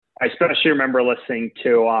I especially remember listening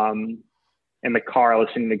to in the car,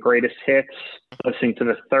 listening to the greatest hits, listening to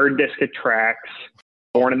the third disc of tracks,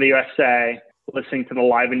 Born in the USA, listening to the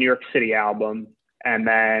Live in New York City album. And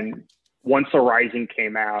then once The Rising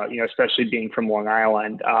came out, especially being from Long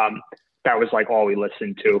Island, that was like all we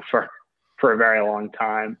listened to for a very long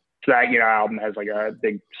time. So that, album has like a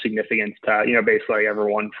big significance to, basically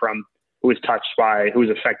everyone who was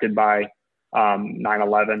affected by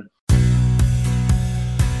 9/11.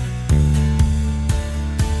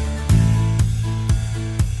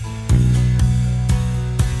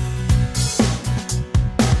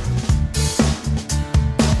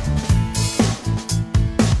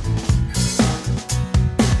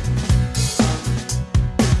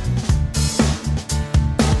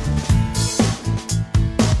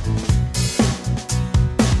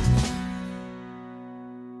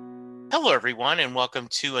 Hello, everyone, and welcome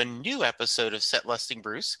to a new episode of Set Lusting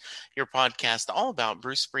Bruce, your podcast all about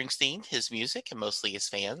Bruce Springsteen, his music, and mostly his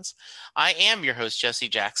fans. I am your host, Jesse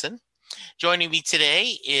Jackson. Joining me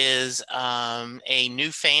today is a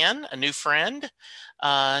new fan, a new friend,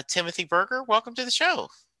 Timothy Berger. Welcome to the show.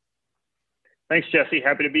 Thanks, Jesse.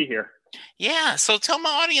 Happy to be here. Yeah, so tell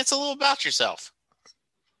my audience a little about yourself.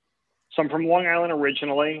 So I'm from Long Island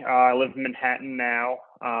originally. I live in Manhattan now.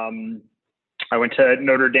 I went to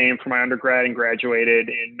Notre Dame for my undergrad and graduated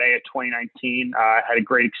in May of 2019. I had a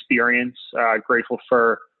great experience, grateful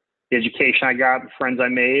for the education I got, the friends I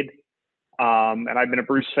made. And I've been a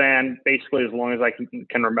Bruce fan basically as long as I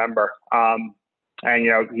can remember. And,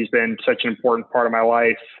 he's been such an important part of my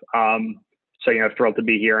life. So, thrilled to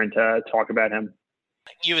be here and to talk about him.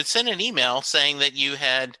 You had sent an email saying that you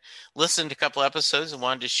had listened to a couple episodes and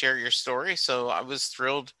wanted to share your story. So I was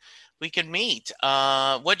thrilled we could meet.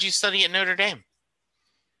 What did you study at Notre Dame?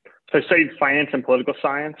 So I studied finance and political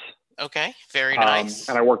science. Okay, very nice.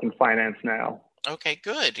 And I work in finance now. Okay,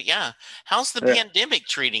 good. Yeah. How's the pandemic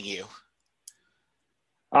treating you?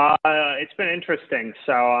 It's been interesting.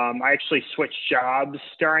 So I actually switched jobs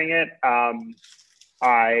during it.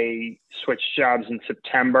 I switched jobs in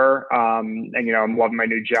September, and I'm loving my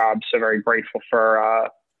new job. So very grateful for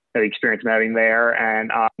the experience I'm having there.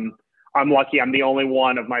 And I'm lucky. I'm the only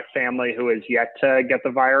one of my family who has yet to get the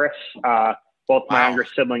virus. Both my younger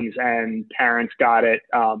siblings and parents got it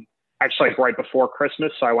actually like right before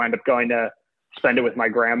Christmas. So I wound up going to spend it with my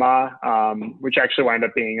grandma, which actually wound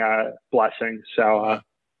up being a blessing. So,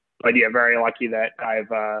 but yeah, very lucky that I've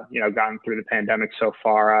gotten through the pandemic so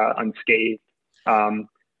far unscathed.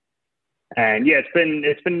 And yeah, it's been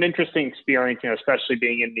an interesting experience, especially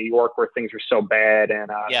being in New York where things are so bad and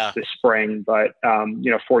this spring. But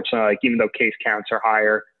fortunately, like even though case counts are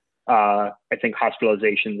higher, I think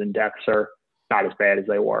hospitalizations and deaths are not as bad as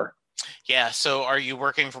they were. Yeah. So are you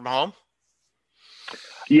working from home?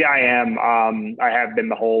 Yeah, I am. I have been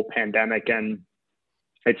the whole pandemic, and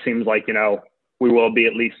it seems like we will be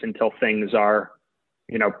at least until things are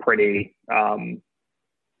pretty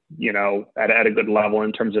at a good level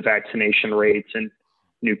in terms of vaccination rates and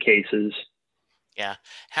new cases. Yeah.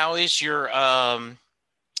 How is your, and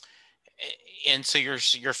so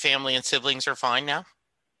your family and siblings are fine now?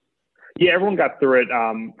 Yeah, everyone got through it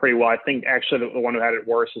pretty well. I think actually the one who had it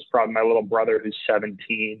worse is probably my little brother who's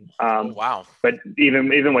 17. Wow. But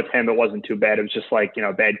even with him, it wasn't too bad. It was just like,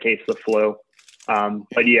 bad case of the flu.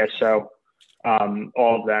 But yeah, so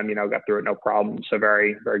all of them, got through it no problem. So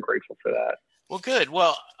very, very grateful for that. Well, good.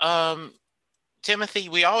 Well, Timothy,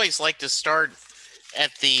 we always like to start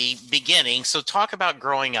at the beginning. So talk about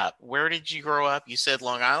growing up. Where did you grow up? You said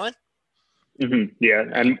Long Island? Mm-hmm. Yeah.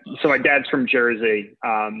 And so my dad's from Jersey.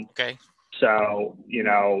 Okay. So,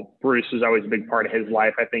 Bruce is always a big part of his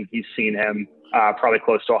life. I think he's seen him probably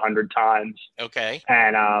close to 100 times. Okay.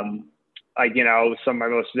 And, some of my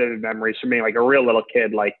most vivid memories from being like a real little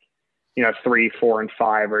kid, like, 3, 4, and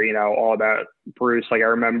 5 are, all about Bruce. Like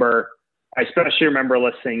I especially remember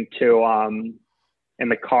listening to, in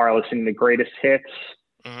the car, listening to the greatest hits,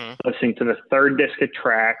 listening to the third disc of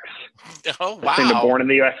tracks, listening to Born in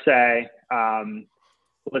the USA,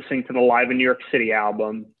 listening to the Live in New York City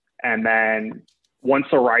album. And then once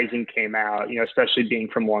The Rising came out, especially being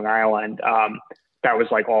from Long Island, that was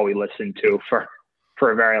like all we listened to for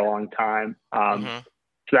a very long time. So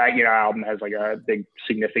that, album has like a big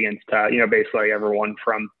significance to, basically everyone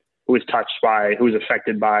who was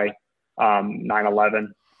affected by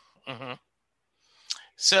 9/11.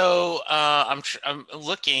 So I'm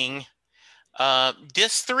looking.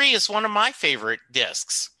 Disc 3 is one of my favorite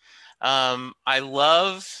discs. I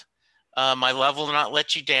love My Love Will Not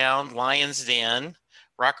Let You Down, Lion's Den,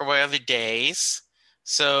 Rockaway Other Days.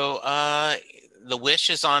 So The Wish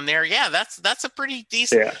is on there. Yeah, that's a pretty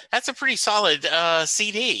decent. Yeah. That's a pretty solid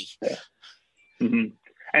CD. Yeah. Mm-hmm.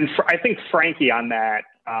 And I think Frankie on that,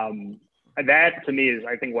 that to me is,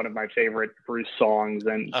 I think, one of my favorite Bruce songs.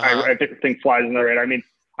 And I think Flies in the Radar. I mean,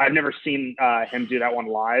 I've never seen him do that one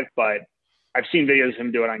live, but I've seen videos of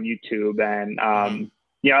him do it on YouTube. And,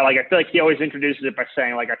 you know, like, I feel like he always introduces it by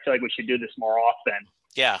saying, like, I feel like we should do this more often.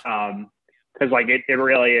 Yeah. Because, like, it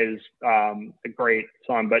really is a great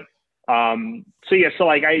song. But so, yeah, so,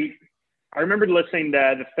 like, I remember listening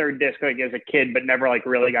to the third disc, like, as a kid, but never, like,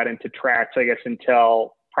 really got into tracks, I guess,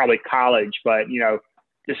 until probably college. But, you know,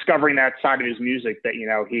 discovering that side of his music that, you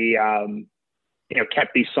know, he, you know,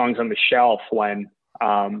 kept these songs on the shelf when,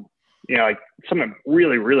 you know, like, some of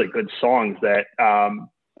really, really good songs that,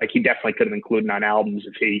 like, he definitely could have included on albums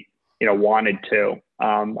if he, you know, wanted to.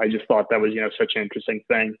 I just thought that was, you know, such an interesting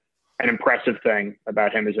thing, an impressive thing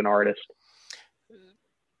about him as an artist.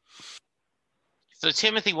 So,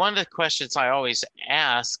 Timothy, one of the questions I always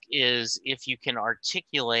ask is if you can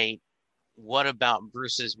articulate what about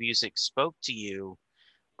Bruce's music spoke to you.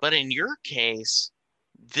 But in your case,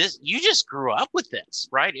 you just grew up with this,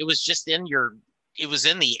 right? It was just it was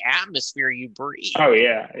in the atmosphere you breathe. Oh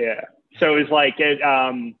yeah, yeah. So it was like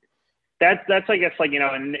that's I guess, like, you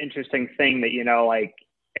know, an interesting thing that, you know, like,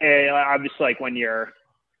 obviously, like, when you're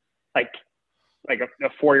like a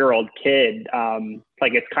 4-year-old kid,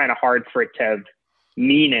 like, it's kind of hard for it to have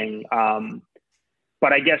meaning.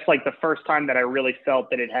 But I guess, like, the first time that I really felt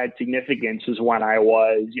that it had significance was when I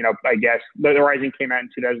was, you know, I guess The Rising came out in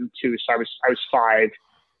 2002. So I was 5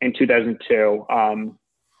 in 2002.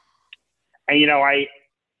 And, you know, I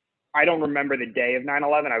don't remember the day of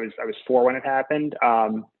 9/11. I was 4 when it happened.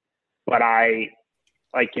 But I,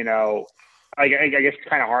 like, you know, I guess it's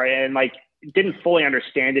kind of hard, and, like, didn't fully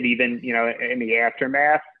understand it even, you know, in the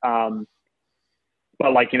aftermath.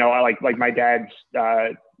 But, like, you know, I like my dad's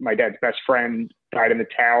best friend died in the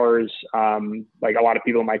towers. Like, a lot of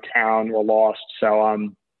people in my town were lost. So,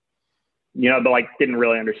 you know, but, like, didn't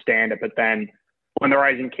really understand it. But then when The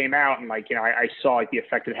Rising came out, and, like, you know, I saw, like, the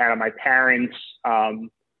effect it had on my parents, and,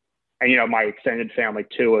 you know, my extended family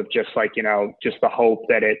too, of just, like, you know, just the hope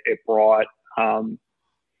that it brought,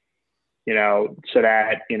 you know, so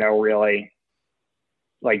that, you know, really,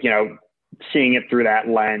 like, you know, seeing it through that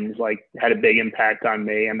lens, like, had a big impact on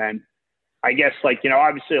me. And then I guess, like, you know,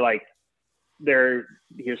 obviously, like,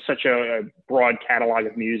 he has such a broad catalog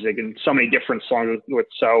of music and so many different songs with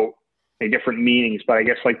so many different meanings. But I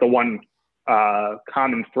guess, like, the one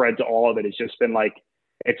common thread to all of it has just been, like,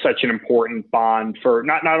 it's such an important bond for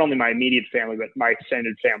not only my immediate family, but my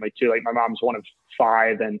extended family too. Like, my mom's one of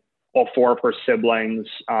 5, and all 4 of her siblings,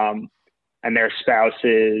 and their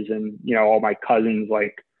spouses, and, you know, all my cousins,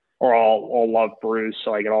 like, are all love Bruce.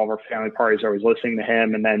 So, like, at all of our family parties, I was listening to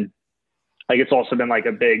him. And then, like, it's also been, like,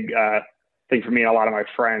 a big thing for me and a lot of my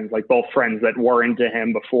friends, like, both friends that were into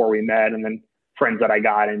him before we met, and then friends that I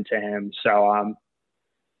got into him. So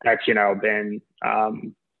that's, you know, been,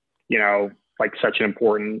 you know, like, such an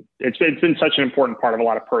important, it's been such an important part of a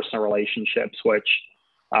lot of personal relationships, which,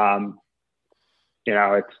 you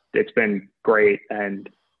know, it's been great. And,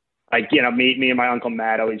 like, you know, me and my Uncle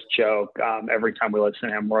Matt always joke, every time we listen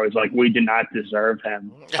to him, we're always like, we did not deserve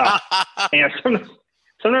him. You know,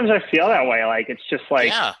 sometimes I feel that way. Like, it's just like,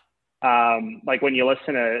 Yeah. Like, when you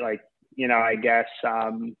listen to, like, you know, I guess,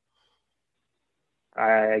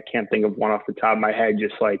 I can't think of one off the top of my head,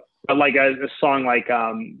 just like, but, like, a song like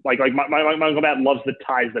my Uncle Matt loves The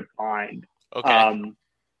Ties That Bind. Okay.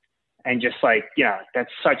 And just, like, yeah,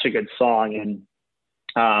 that's such a good song. And,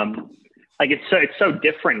 like, it's so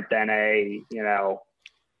different than a, you know,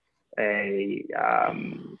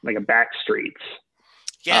 like, a Backstreets.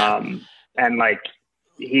 Yeah. And, like,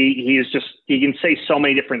 he is just, he can say so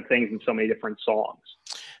many different things in so many different songs.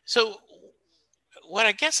 So what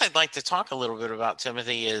I guess I'd like to talk a little bit about,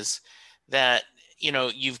 Timothy, is that, you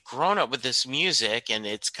know, you've grown up with this music, and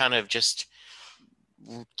it's kind of just,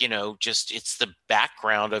 you know, just, it's the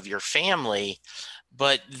background of your family.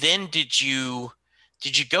 But then did you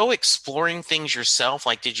go exploring things yourself?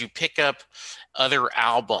 Like, did you pick up other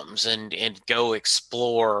albums and go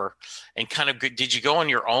explore, and kind of, did you go on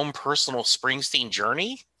your own personal Springsteen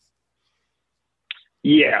journey?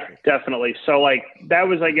 Yeah, definitely. So, like, that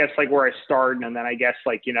was, I guess, like, where I started. And then I guess,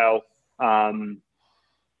 like, you know,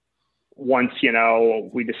 once, you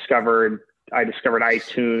know, I discovered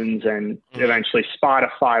iTunes, and eventually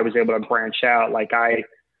Spotify, was able to branch out. Like, I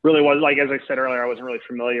really was, like, as I said earlier, I wasn't really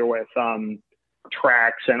familiar with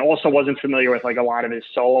tracks, and also wasn't familiar with, like, a lot of his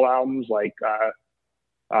solo albums, like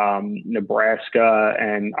Nebraska.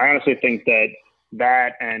 And I honestly think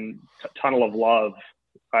that and Tunnel of Love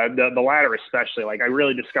The latter especially. Like I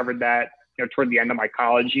really discovered that, toward the end of my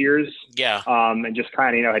college years. Yeah. And just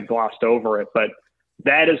kind of, had glossed over it. But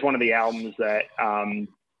that is one of the albums that,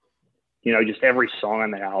 just every song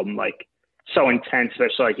on the album, like so intense,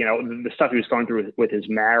 especially like, the stuff he was going through with his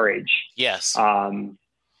marriage. Yes. And,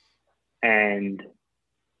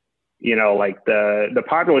 like the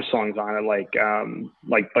popular songs on it, like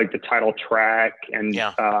the title track and,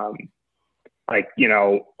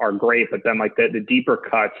 are great, but then like the deeper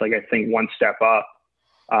cuts, like I think One Step Up,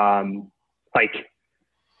 like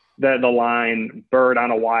the line "Bird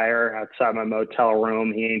on a wire outside my motel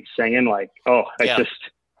room, he ain't singing," like, just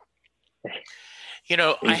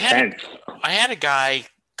intense. I had a guy a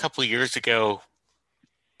couple of years ago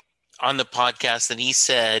on the podcast, and he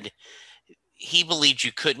said he believed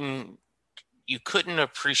you couldn't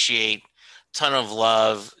appreciate Ton of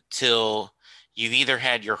Love till you've either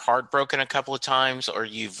had your heart broken a couple of times or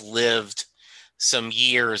you've lived some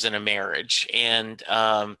years in a marriage. And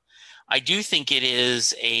I do think it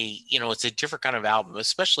is it's a different kind of album,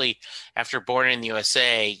 especially after Born in the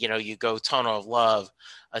USA. You go Tunnel of Love,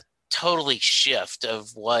 a totally shift of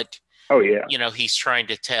what he's trying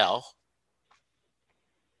to tell.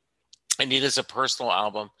 And it is a personal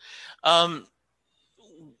album.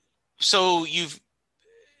 So is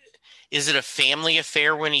it a family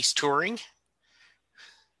affair when he's touring?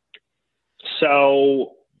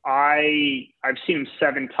 So I've seen him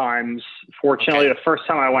 7 times. Fortunately, the first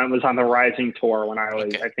time I went was on the Rising tour when I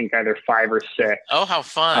was, I think, either 5 or 6. Oh, how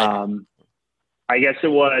fun. I think it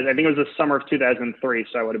was the summer of 2003,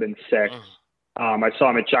 so I would have been 6. I saw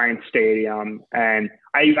him at Giant Stadium, and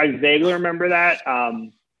I vaguely remember that,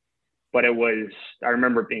 but I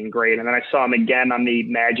remember it being great. And then I saw him again on the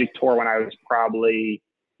Magic tour when I was probably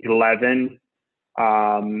 11,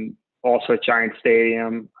 also at Giant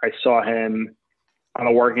Stadium. I saw him on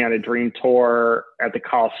a Working on a Dream tour at the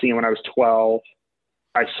Coliseum when I was 12.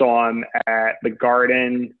 I saw him at the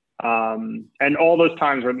Garden, and all those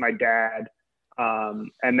times were with my dad.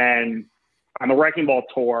 And then on the Wrecking Ball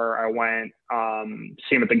tour, I went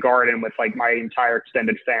see him at the Garden with like my entire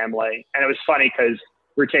extended family. And it was funny because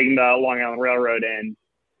we were taking the Long Island Railroad in,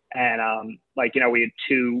 and we had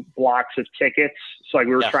 2 blocks of tickets. So like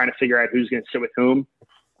we were trying to figure out who's going to sit with whom.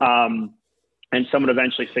 And someone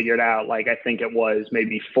eventually figured out, like, I think it was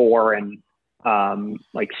maybe 4 and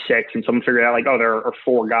 6. And someone figured out, like, there are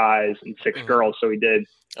 4 guys and 6 girls. So we did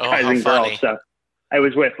guys and girls. So I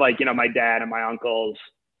was with, my dad and my uncles.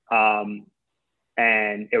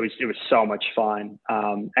 And it was so much fun.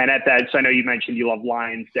 And at that, so I know you mentioned you love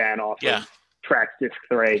Lions Den off of Tracks Disc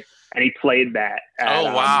 3. And he played that at,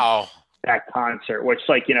 wow. That concert, which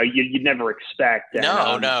you'd never expect. And,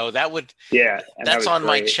 no, that would, that's on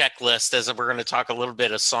my checklist, as we're going to talk a little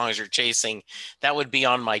bit of songs you're chasing. That would be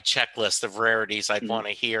on my checklist of rarities I'd want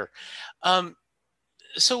to hear.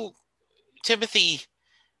 So Timothy,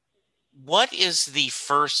 what is the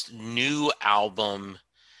first new album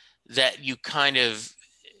that you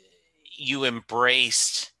you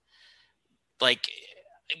embraced? Like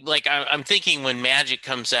I'm thinking when Magic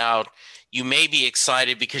comes out, you may be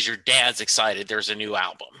excited because your dad's excited there's a new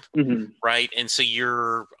album, right? And so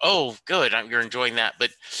you're, good, you're enjoying that.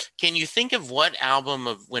 But can you think of what album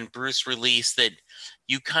of when Bruce released that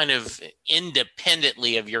you kind of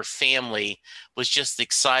independently of your family was just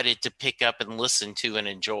excited to pick up and listen to and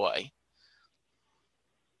enjoy?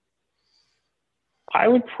 I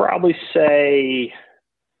would probably say,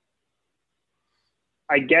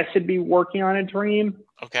 I guess it'd be Working on a Dream.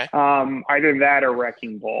 Okay. Either that or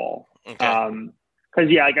Wrecking Ball. Okay. Cause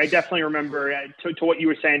I definitely remember to what you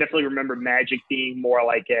were saying, I definitely remember Magic being more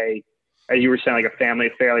like as you were saying, like a family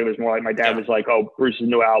affair. It was more like my dad was like, Bruce's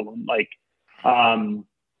new album. So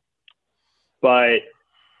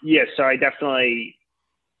I definitely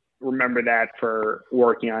remember that for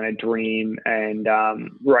Working on a Dream and,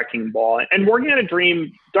 Wrecking Ball. And Working on a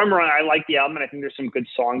Dream, don't get me wrong, I like the album and I think there's some good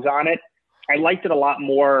songs on it. I liked it a lot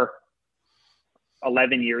more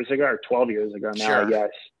 11 years ago or 12 years ago now, I guess,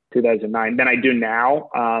 2009, than I do now.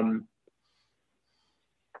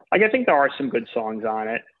 I think there are some good songs on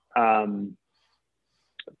it.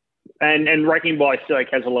 And Wrecking Ball, I feel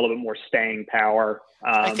like, has a little bit more staying power.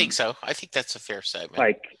 I think so. I think that's a fair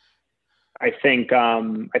statement. I think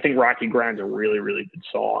Rocky Ground's a really, really good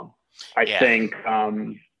song. I think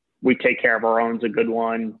We Take Care of Our Own's a good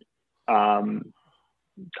one. A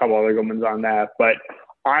couple other good ones on that. But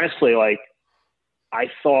honestly, I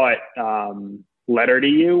thought Letter to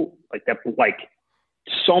You,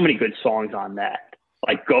 so many good songs on that.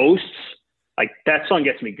 Ghosts, that song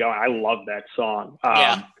gets me going. I love that song.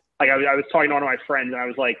 I was talking to one of my friends and I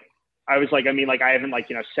was like, I haven't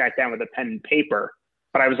sat down with a pen and paper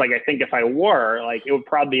but I was like, I think if I were, like, it would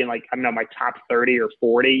probably be in, like, I don't know, my top 30 or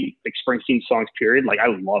 40, like, Springsteen songs, period. Like, I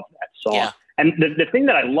love that song. Yeah. And the thing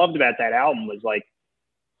that I loved about that album was, like,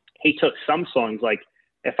 he took some songs, like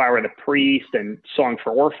If I Were the Priest and Song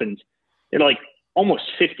for Orphans, they're like almost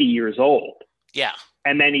 50 years old. Yeah.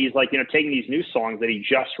 And then he's like, taking these new songs that he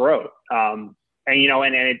just wrote. And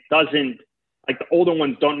it doesn't, like, the older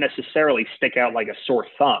ones don't necessarily stick out like a sore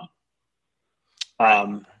thumb.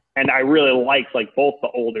 And I really liked, like, both the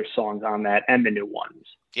older songs on that and the new ones.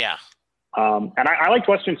 Yeah. And I liked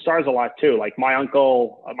Western Stars a lot too. Like my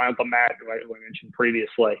uncle Matt, who I mentioned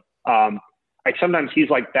previously, like sometimes he's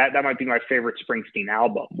like that might be my favorite Springsteen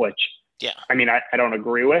album, which, yeah, I mean, I don't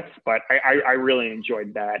agree with, but I really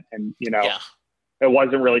enjoyed that. And, yeah. It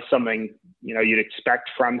wasn't really something, you'd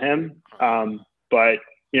expect from him. But,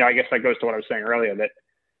 I guess that goes to what I was saying earlier, that,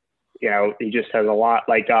 he just has a lot.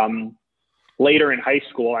 Like, later in high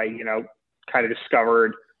school, I, kind of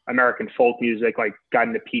discovered American folk music, like got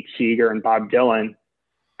into Pete Seeger and Bob Dylan.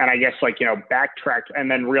 And I guess, like, backtracked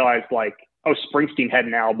and then realized, like, oh, Springsteen had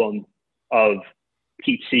an album of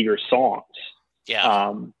Pete Seeger songs.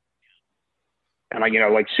 Yeah. And, like,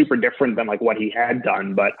 like super different than, like, what he had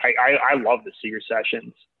done. But I love the Seeger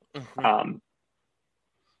sessions. Mm-hmm.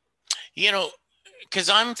 Because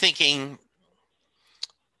I'm thinking,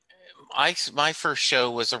 my first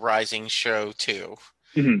show was a Rising show too.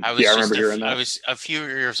 Mm-hmm. I remember hearing that. I was a few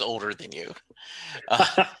years older than you,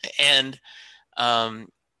 and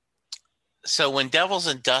so when Devils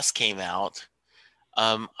and Dust came out,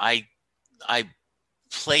 I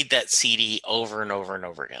played that CD over and over and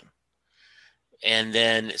over again, and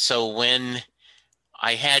then so when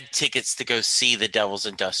I had tickets to go see the Devils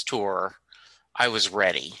and Dust tour, I was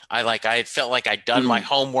ready. I felt like I'd done my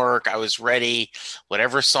homework. I was ready.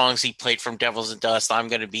 Whatever songs he played from Devils and Dust, I'm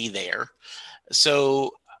going to be there.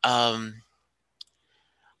 So I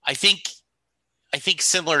think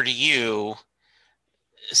similar to you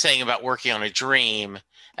saying about Working on a Dream,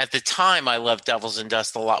 at the time I loved Devils and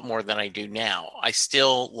Dust a lot more than I do now. I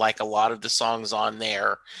still like a lot of the songs on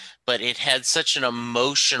there, but it had such an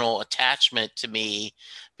emotional attachment to me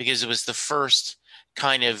because it was the first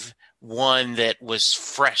kind of one that was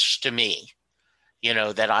fresh to me,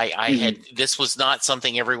 that I had, this was not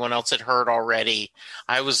something everyone else had heard already.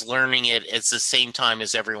 I was learning it at the same time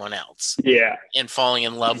as everyone else. Yeah. And falling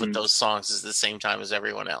in love with those songs at the same time as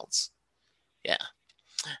everyone else. Yeah.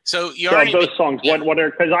 So those songs, yeah. What are,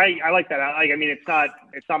 cause I like that. I mean, it's not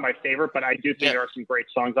my favorite, but I do think there are some great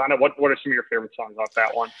songs on it. What are some of your favorite songs off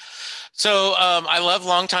that one? So I love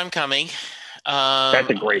Long Time Coming. That's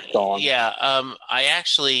a great song. Yeah. I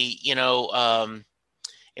actually, in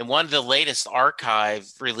one of the latest archive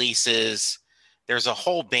releases, there's a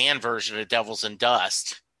whole band version of Devils and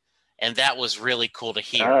Dust, and that was really cool to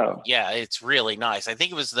hear. Oh. Yeah, it's really nice. I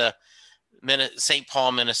think it was the St.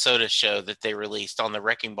 Paul, Minnesota show that they released on the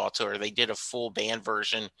Wrecking Ball tour. They did a full band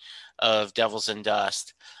version of Devils and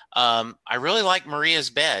Dust. I really like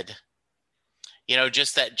Maria's Bed.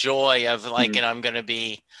 Just that joy of like, and I'm going to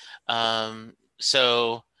be,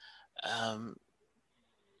 so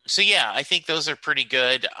yeah, I think those are pretty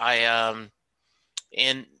good. I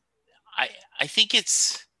think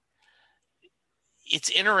it's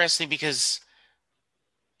interesting because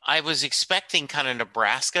I was expecting kind of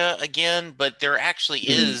Nebraska again, but there actually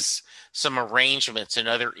is some arrangements and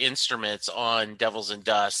other instruments on Devils and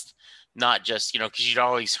Dust, not just, because you'd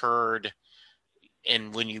always heard,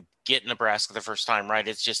 and when you get Nebraska the first time, right,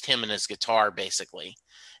 it's just him and his guitar basically.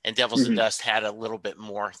 And Devils and Dust had a little bit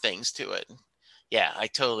more things to it. Yeah, I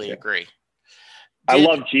totally agree. I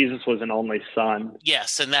love Jesus Was an Only Son.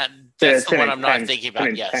 Yes, and that's the one I'm not thinking about.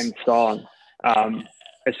 It's an intense song.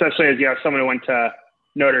 Especially as, someone who went to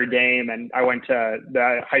Notre Dame, and I went to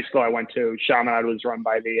the high school I went to, Chaminade was run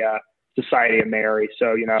by the Society of Mary.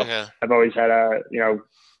 So, I've always had a,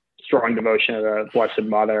 strong devotion to the Blessed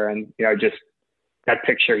Mother, and, just that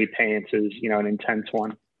picture he paints is, an intense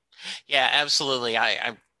one. Yeah, absolutely.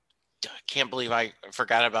 I can't believe I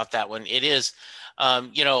forgot about that one. It is,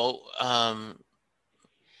 and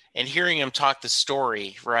hearing him talk the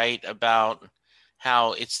story, right, about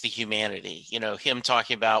how it's the humanity, him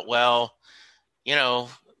talking about, well,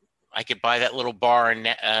 I could buy that little bar in,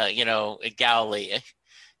 at Galilee,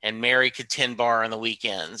 and Mary could 10 bar on the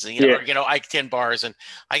weekends, I could 10 bars, and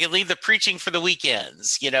I could leave the preaching for the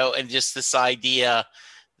weekends, and just this idea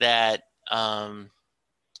that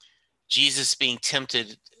Jesus being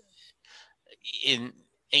tempted in,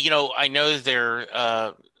 I know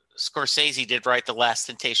Scorsese did write The Last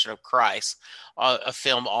Temptation of Christ, a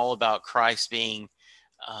film all about Christ being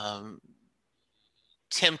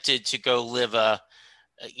tempted to go live a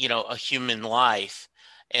human life.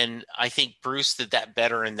 And I think Bruce did that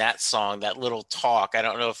better in that song, that little talk. I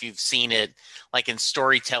don't know if you've seen it like in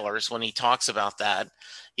Storytellers when he talks about that.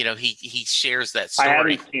 He shares that I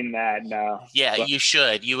story. haven't seen that, no. Yeah, But you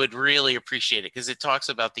should. You would really appreciate it because it talks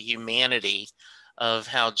about the humanity of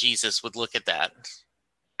how Jesus would look at that.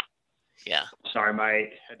 Yeah. sorry, my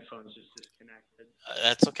headphones just disconnected.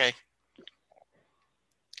 That's okay.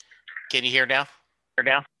 Can you hear now?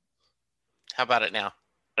 How about it now?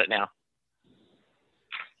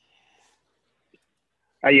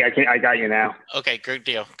 Yeah, I got you now. Okay, good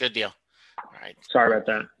deal. All right. Sorry about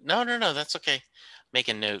that. No, that's okay. Make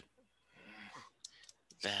a note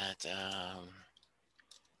that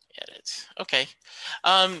edit. Okay.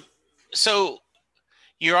 So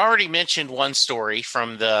you already mentioned one story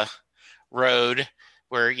from the road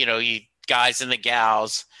where you guys and the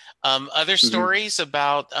gals. Other stories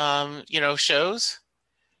about shows?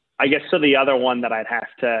 I guess so. The other one that I'd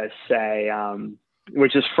have to say,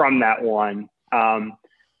 which is from that one,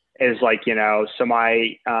 is like, so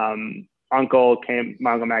my uncle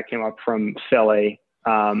Matt came up from Philly,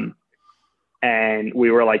 and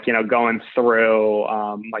we were like, going through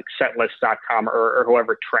like setlist.com or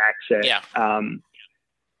whoever tracks it. Yeah.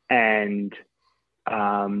 And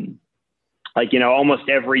like, almost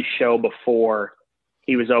every show before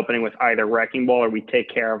he was opening with either Wrecking Ball or We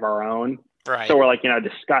Take Care of Our Own. Right. So we're like,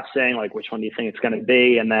 discussing like which one do you think it's going to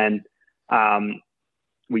be, and then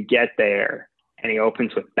we get there and he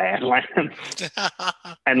opens with Badlands.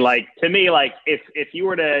 And like, to me, like if you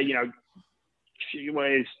were to, she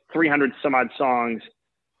was 300 some odd songs,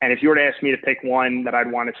 and if you were to ask me to pick one that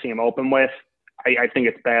I'd want to see him open with, I think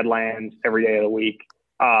it's Badlands every day of the week.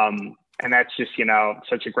 And that's just,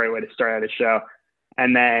 such a great way to start out a show.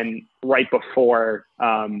 And then right before,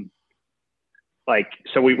 so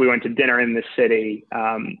we went to dinner in the city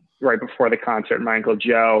right before the concert. My Uncle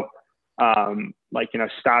Joe,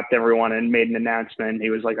 stopped everyone and made an announcement. He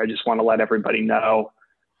was like, I just want to let everybody know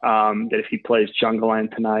that if he plays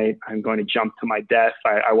Jungleland tonight, I'm going to jump to my death.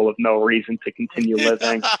 I will have no reason to continue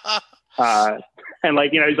living. And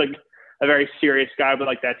like, he's like a very serious guy, but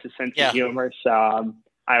like that's his sense of humor. So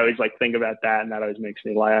I always like think about that, and that always makes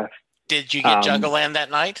me laugh. Did you get Jungleland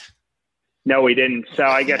that night? No, we didn't. So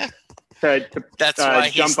I guess to that's why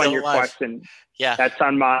jump on your question. Yeah, that's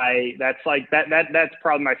probably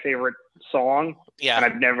my favorite song. Yeah, and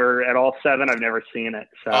I've never seen it.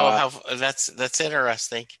 So that's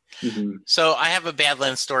interesting. Mm-hmm. So I have a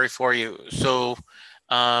Badlands story for you. So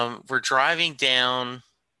we're driving down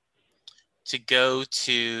to go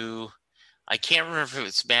to, I can't remember if it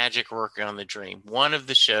was Magic or Working on the Dream. One of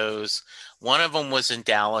the shows, one of them was in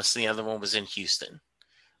Dallas, the other one was in Houston.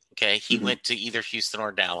 Okay, he went to either Houston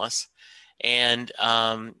or Dallas. And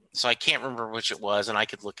so I can't remember which it was, and I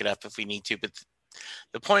could look it up if we need to. But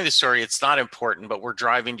the point of the story, it's not important, but we're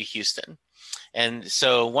driving to Houston. And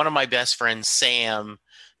so one of my best friends, Sam,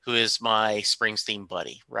 who is my Springsteen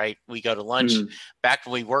buddy, right? We go to lunch. Back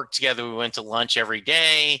when we worked together, we went to lunch every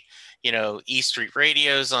day. E Street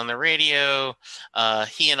Radio's on the radio.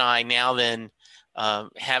 He and I now then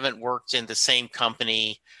haven't worked in the same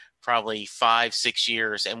company probably 5-6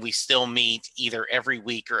 years, and we still meet either every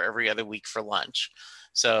week or every other week for lunch.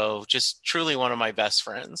 So just truly one of my best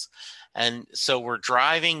friends. And so we're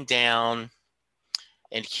driving down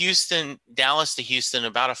in Dallas to Houston,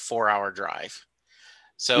 about a 4-hour drive.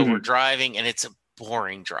 So we're driving, and it's a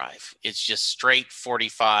boring drive. It's just straight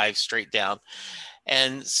 45, straight down.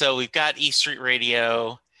 And so we've got E Street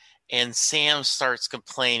Radio, and Sam starts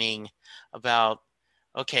complaining about,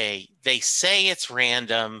 okay, they say it's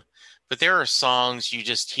random, but there are songs you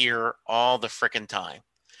just hear all the frickin' time.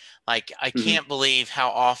 Like, I can't believe how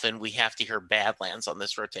often we have to hear Badlands on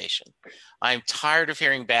this rotation. I'm tired of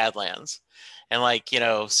hearing Badlands. And like,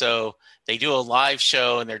 so they do a live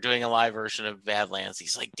show and they're doing a live version of Badlands.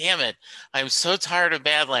 He's like, damn it, I'm so tired of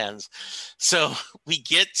Badlands. So we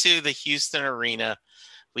get to the Houston arena.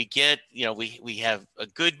 We get, we have a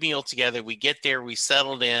good meal together. We get there, we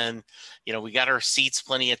settled in, we got our seats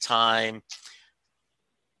plenty of time.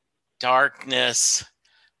 Darkness,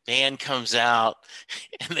 band comes out,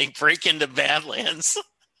 and they break into Badlands.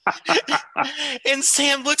 And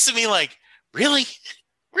Sam looks at me like, really?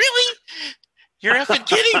 You're effing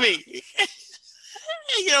kidding me.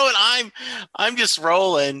 And I'm just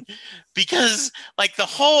rolling because like the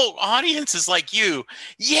whole audience is like,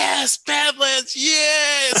 yes, Badlands,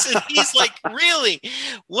 yes. And he's like, really?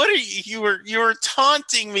 What are you were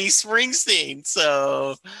taunting me, Springsteen.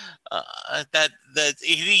 So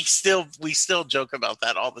we still joke about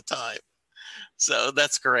that all the time. So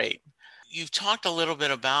that's great. You've talked a little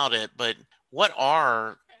bit about it, but what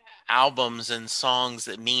are albums and songs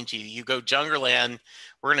that mean to you. You go Jungleland.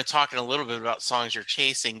 We're going to talk in a little bit about songs you're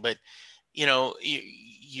chasing, but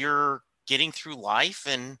you're getting through life,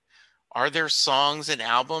 and are there songs and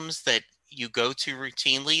albums that you go to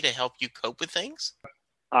routinely to help you cope with things?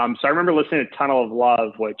 So I remember listening to Tunnel of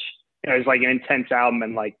Love, which is like an intense album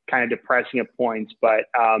and like kind of depressing at points, but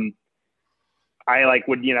I like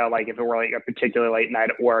would, like if it were like a particular late night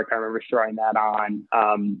at work, I remember throwing that on.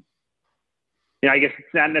 I guess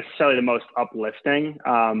it's not necessarily the most uplifting,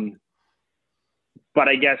 but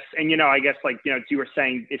I guess, and I guess like, as you were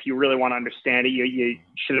saying, if you really want to understand it, you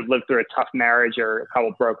should have lived through a tough marriage or a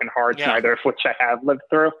couple broken hearts, neither of which I have lived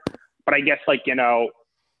through. But I guess like,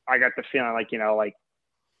 I got the feeling like, like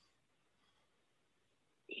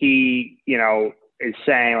he, is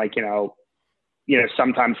saying like,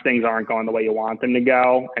 sometimes things aren't going the way you want them to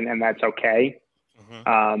go, and that's okay.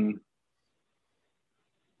 Mm-hmm.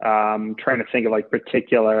 Trying to think of like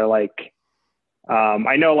particular, like,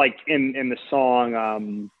 I know like in the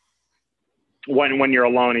song, when you're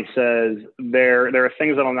alone, he says, there are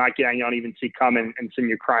things that'll knock you down you don't even see coming and send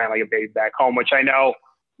you crying like a baby back home, which I know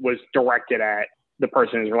was directed at the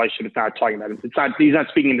person in his relationship. It's not talking about it. He's not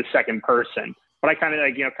speaking in the second person, but I kind of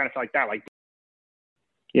like, kind of feel like that, like,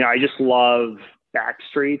 I just love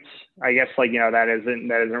Backstreets. I guess like, that isn't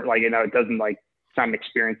like, it doesn't like, it's not an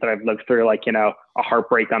experience that I've lived through, like, a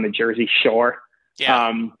heartbreak on the Jersey Shore.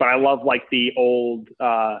 Yeah. But I love like the old,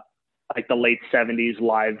 like the late 70s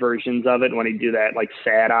live versions of it when he do that like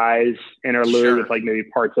Sad Eyes interlude with like maybe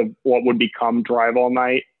parts of what would become Drive All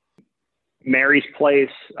Night. Mary's Place,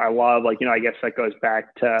 I love, like, I guess that goes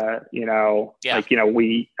back to, like,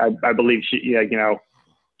 I believe she,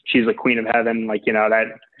 she's the queen of heaven. Like,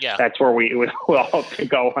 that's where we'll hope to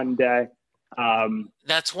go one day.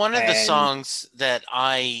 That's one of the songs that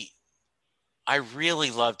I really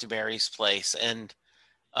loved, Mary's Place. And,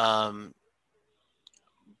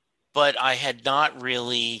 but I had not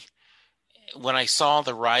really, when I saw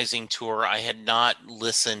the Rising tour, I had not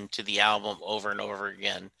listened to the album over and over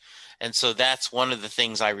again. And so that's one of the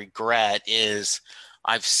things I regret is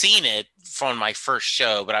I've seen it from my first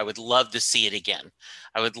show, but I would love to see it again.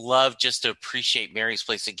 I would love just to appreciate Mary's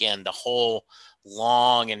Place again, the whole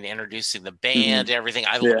long and introducing the band, everything.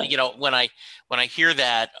 When I hear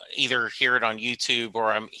that, either hear it on YouTube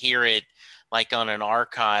or I hear it like on an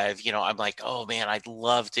archive, I'm like, oh man, I'd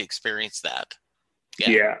love to experience that.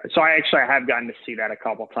 Yeah. So I have gotten to see that a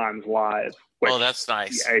couple times live. Which, that's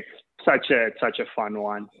nice. Yeah, it's such a fun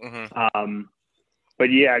one. Mm-hmm.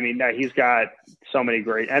 But yeah, I mean, he's got so many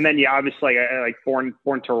great, and then obviously like Born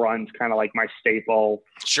to Run's kind of like my staple.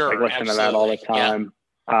 Sure. Like listen to that all the time.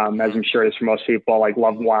 Yeah. As I'm sure it is for most people, like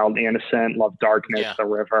love Wild Innocent, love Darkness, The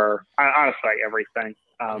River, honestly, like everything.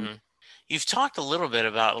 You've talked a little bit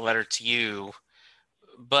about A Letter to You,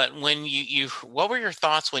 but when you what were your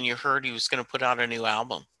thoughts when you heard he was going to put out a new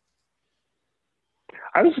album?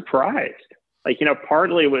 I was surprised. Like,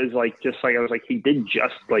 partly it was like, just like, I was like, he did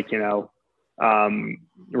just like,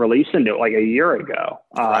 release into it like a year ago.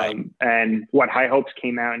 Right. And what High Hopes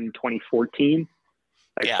came out in 2014.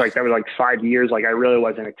 Like that was like 5 years. Like I really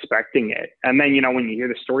wasn't expecting it. And then, when you hear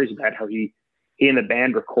the stories about how he and the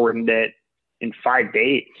band recorded it in 5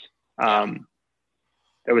 days,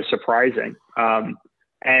 it was surprising. And,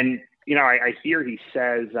 I hear he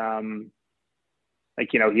says, like,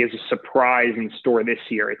 he has a surprise in store this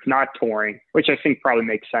year. It's not touring, which I think probably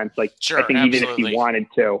makes sense. Like, sure, I think absolutely. Even if he wanted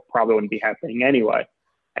to, probably wouldn't be happening anyway.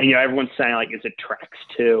 And, everyone's saying like, is it tracks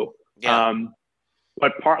too? Yeah.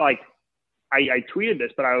 But I tweeted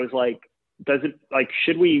this, but I was like,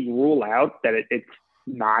 should we rule out that it's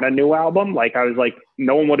not a new album? Like, I was like,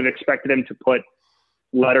 no one would have expected him to put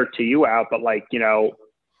Letter to You out, but like,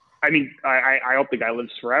 I mean, I hope the guy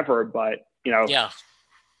lives forever, but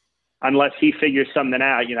unless he figures something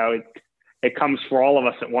out, it comes for all of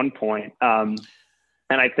us at one point. And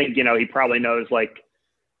I think, he probably knows, like,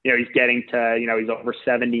 he's getting to, he's over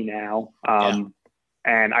 70 now.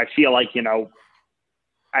 And I feel like,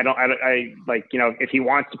 I like, if he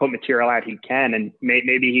wants to put material out, he can, and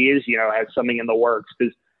maybe he is, has something in the works,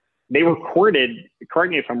 because they recorded,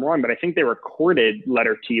 correct me if I'm wrong, but I think they recorded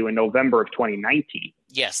Letter to You in November of 2019.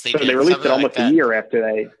 Yes, they did. They released it almost a year after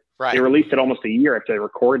they released it almost a year after they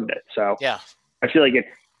recorded it. So I feel like it's,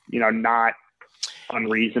 not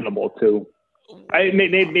unreasonable to,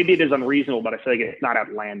 maybe it is unreasonable, but I feel like it's not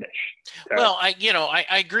outlandish. So. Well, I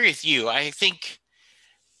agree with you. I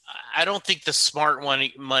don't think the smart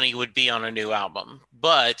money would be on a new album,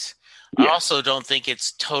 but I also don't think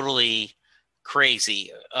it's totally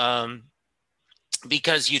crazy.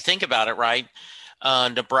 Because you think about it, right?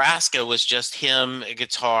 Nebraska was just him, a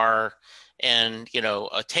guitar, and,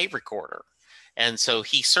 a tape recorder. And so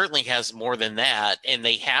he certainly has more than that. And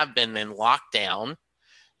they have been in lockdown,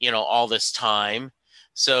 all this time.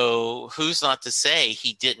 So who's not to say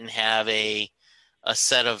he didn't have a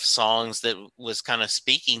set of songs that was kind of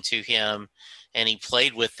speaking to him, and he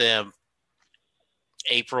played with them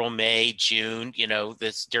April, May, June,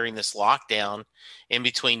 this during this lockdown, in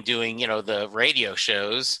between doing, the radio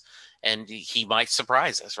shows, and he might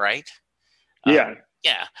surprise us, right? Yeah.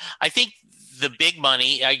 Yeah. I think the big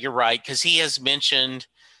money, you're right, because he has mentioned,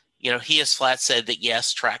 he has flat said that,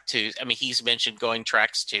 yes, track two. I mean, he's mentioned going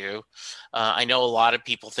tracks two. I know a lot of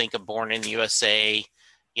people think of Born in the USA,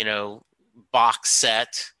 box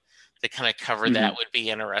set to kind of cover that would be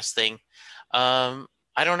interesting. I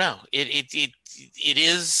don't know. It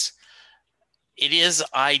is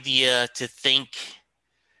idea to think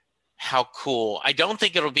how cool. I don't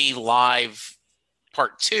think it'll be live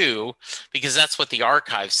part two, because that's what the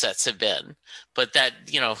archive sets have been. But that,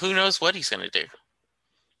 who knows what he's going to do.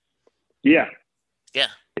 Yeah. Yeah.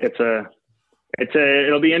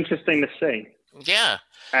 It'll be interesting to see. Yeah.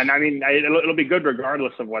 And I mean, it'll be good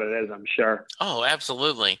regardless of what it is, I'm sure. Oh,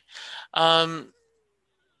 absolutely.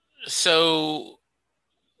 So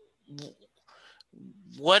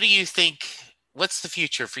what do you think, what's the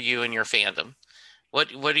future for you and your fandom? What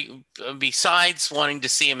do you, besides wanting to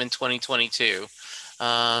see him in 2022,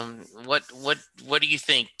 what do you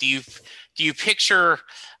think? Do you picture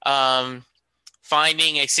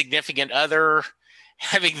finding a significant other,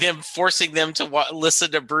 having them, forcing them to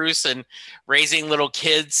listen to Bruce, and raising little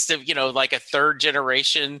kids to, like a third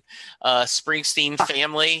generation Springsteen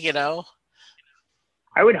family,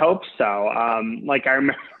 I would hope so. Like I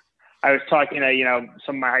remember I was talking to,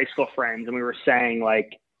 some of my high school friends, and we were saying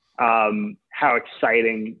like how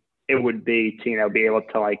exciting it would be to, be able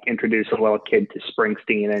to like introduce a little kid to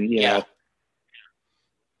Springsteen and, know,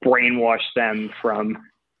 brainwash them from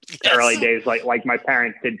the early days, like my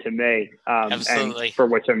parents did to me, Absolutely. And for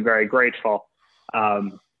which I'm very grateful.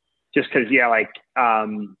 Just cause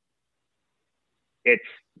it's,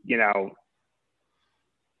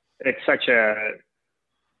 it's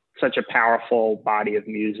such a powerful body of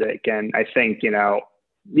music. And I think, so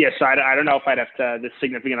I don't know if the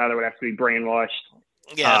significant other would have to be brainwashed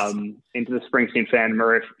into the Springsteen fandom,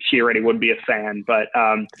 or if she already would be a fan, but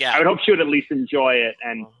I would hope she would at least enjoy it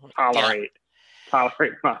and tolerate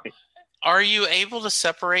mine. Are you able to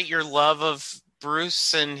separate your love of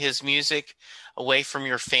Bruce and his music away from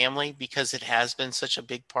your family, because it has been such a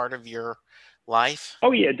big part of your life?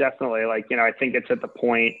 Oh yeah, definitely. Like, I think it's at the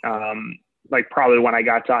point, like probably when I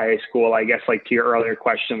got to high school, I guess, like to your earlier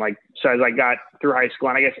question, like, so as I got through high school,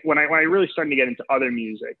 and I guess when I really started to get into other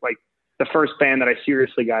music, like the first band that I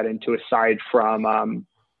seriously got into aside from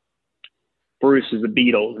Bruce is the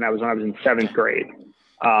Beatles, and that was when I was in seventh grade.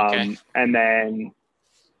 And then,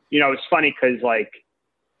 it's funny because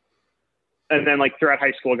and then throughout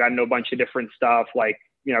high school, I got into a bunch of different stuff, got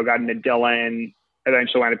into Dylan,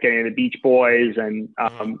 eventually wound up getting into the Beach Boys, and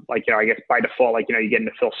I guess by default, you get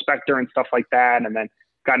into Phil Spector and stuff like that, and then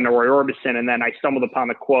got into Roy Orbison, and then I stumbled upon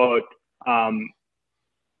the quote.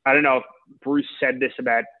 I don't know if Bruce said this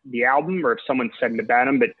about the album or if someone said it about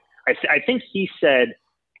him, but I think he said,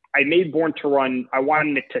 I made Born to Run, I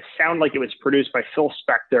wanted it to sound like it was produced by Phil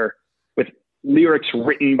Spector with lyrics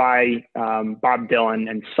written by Bob Dylan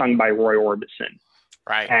and sung by Roy Orbison.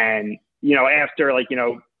 Right. And, after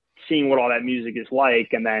seeing what all that music is like,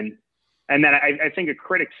 and then I think a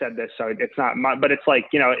critic said this, so it's not but it's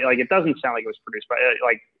it doesn't sound like it was produced by,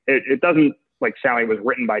 it doesn't sound like it was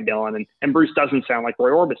written by Dylan, and Bruce doesn't sound like Roy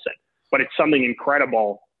Orbison, but it's something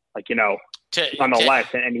incredible, nonetheless,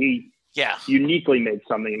 and he uniquely made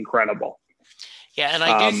something incredible. Yeah, and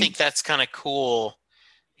I do think that's kind of cool,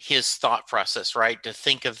 his thought process, right? To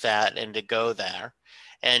think of that and to go there.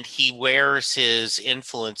 And he wears his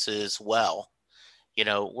influences well,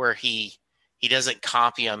 where he doesn't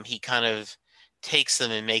copy them. He kind of takes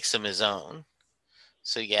them and makes them his own.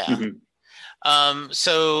 So, yeah. Mm-hmm.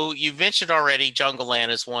 So you've mentioned already Jungle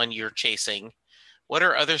Land is one you're chasing. What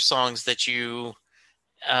are other songs that you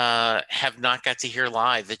have not got to hear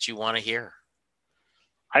live that you want to hear?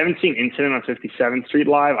 I haven't seen Incident on 57th Street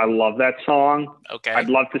live. I love that song. Okay. I'd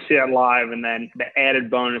love to see that live. And then the added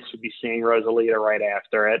bonus would be seeing Rosalita right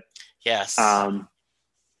after it. Yes.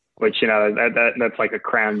 Which, that's like a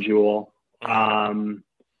crown jewel. Mm-hmm.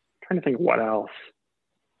 Trying to think what else.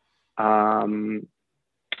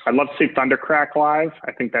 I'd love to see Thundercrack live.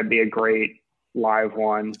 I think that'd be a great live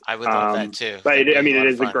one. I would love that too. But it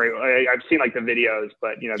is a great, I've seen the videos,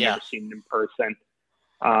 but I've never seen it in person.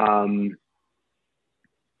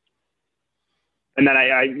 And then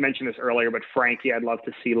I mentioned this earlier, but Frankie, I'd love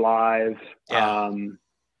to see live. Yeah. And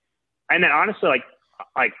then honestly, like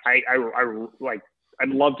I'd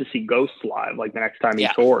love to see Ghost live, like the next time he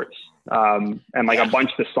Yeah. tours. And like Yeah. a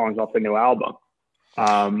bunch of the songs off the new album.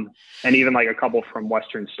 And even like a couple from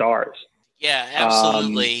Western Stars. Yeah,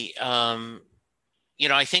 absolutely.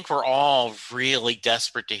 I think we're all really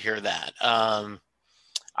desperate to hear that.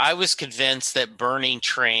 I was convinced that Burning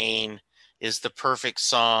Train is the perfect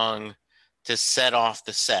song to set off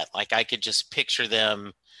the set. Like I could just picture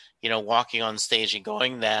them, walking on stage and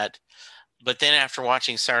going that. But then after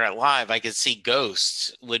watching Saturday Night Live, I could see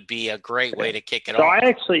Ghosts would be a great way to kick it So off.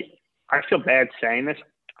 I feel bad saying this.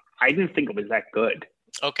 I didn't think it was that good.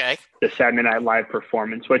 Okay. The Saturday Night Live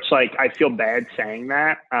performance, which like I feel bad saying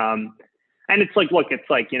that. And it's like, look, it's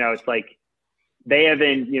like, it's like they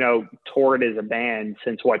haven't, toured as a band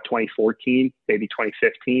since 2014, maybe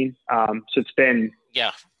 2015. So it's been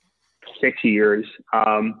 6 years.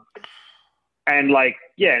 And like,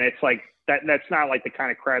 yeah, and it's like that's not like the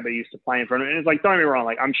kind of crowd they used to play in front of. And it's like, don't get me wrong,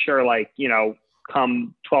 like I'm sure like,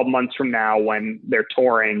 come 12 months from now when they're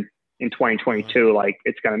touring in 2022, like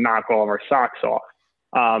it's going to knock all of our socks off.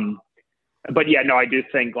 But yeah, no, I do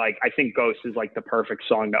think I think Ghost is like the perfect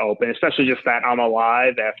song to open, especially just that I'm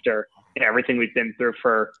alive after everything we've been through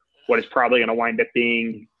for what is probably going to wind up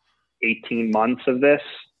being 18 months of this.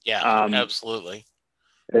 Yeah, absolutely.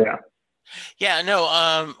 Yeah. Yeah, no,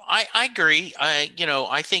 I agree.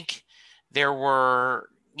 I think there were,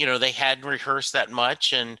 they hadn't rehearsed that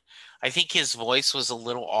much, and I think his voice was a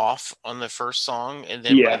little off on the first song, and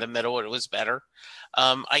then by the middle it was better.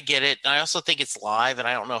 I get it. I also think it's live, and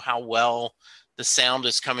I don't know how well the sound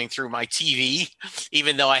is coming through my TV,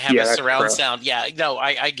 even though I have a surround sound. Yeah, no,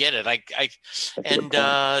 I get it.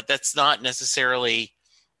 That's not necessarily,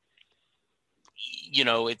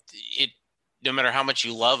 it no matter how much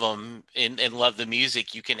you love them and love the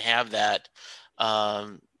music, you can have that.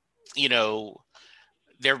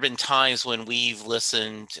 There have been times when we've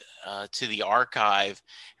listened to the archive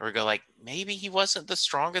and we go like, maybe he wasn't the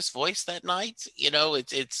strongest voice that night.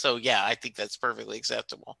 It's so, yeah, I think that's perfectly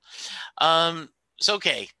acceptable. So,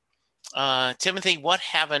 okay. Timothy, what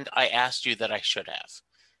haven't I asked you that I should have?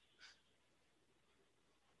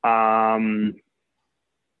 I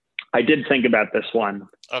did think about this one.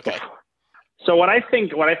 Okay. So what I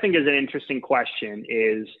think is an interesting question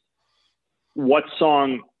is what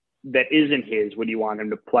song that isn't his would you want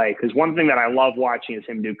him to play? Because one thing that I love watching is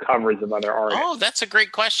him do covers of other artists. Oh, that's a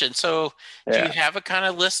great question. So do you have a kind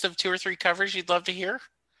of list of 2 or 3 covers you'd love to hear?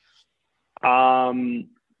 So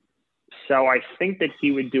I think that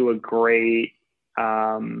he would do a great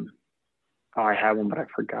I had one, but I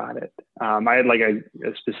forgot it. I had like a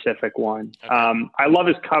specific one. Okay. I love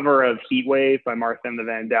his cover of Heat Wave by Martha and the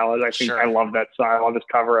Vandellas. I think I love that song. I love his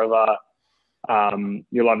cover of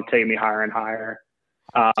You Love to Take Me Higher and Higher.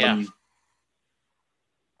 I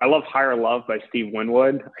love Higher Love by Steve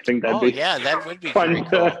Winwood. I think that'd be that would be fun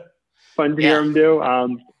to hear him do.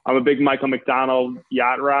 I'm a big Michael McDonald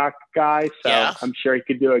yacht rock guy, so I'm sure he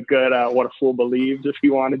could do a good What a Fool Believes if he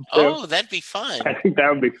wanted to. Oh, that'd be fun. I think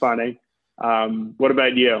that would be funny. What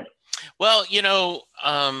about you? Well,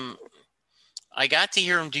 I got to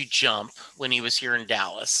hear him do Jump when he was here in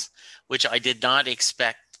Dallas, which I did not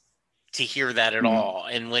expect to hear that at all.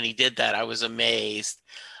 And when he did that, I was amazed.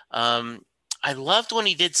 I loved when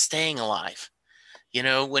he did Staying Alive,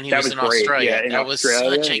 when he was in Australia. That was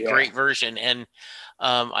such a great version. And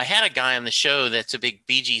I had a guy on the show that's a big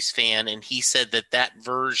Bee Gees fan, and he said that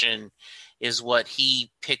version is what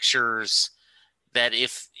he pictures, that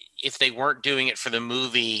if they weren't doing it for the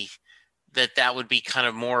movie, that would be kind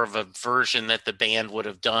of more of a version that the band would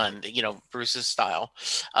have done, Bruce's style.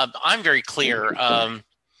 I'm very clear.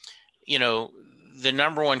 The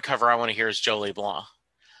number one cover I want to hear is Jolie Blanc,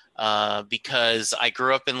 because I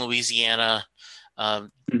grew up in Louisiana.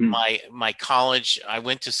 My college, I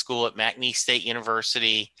went to school at McNeese State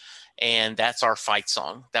University, and that's our fight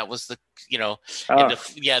song. That was the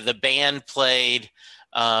band played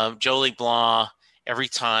Jolie Blanc every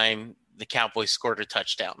time the Cowboys scored a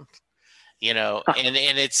touchdown,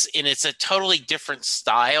 and it's a totally different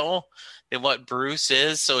style than what Bruce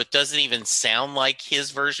is. So it doesn't even sound like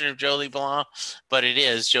his version of Jolie Blanc, but it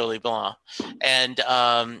is Jolie Blanc. And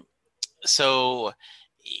so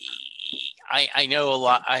I know a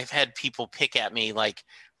lot. I've had people pick at me like,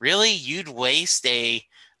 really, you'd waste a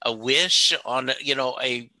wish but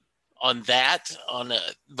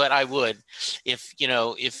I would,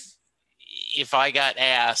 if I got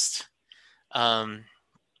asked,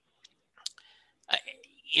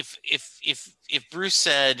 if Bruce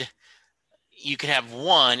said, you could have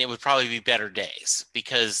one, it would probably be Better Days,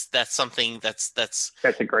 because that's something that's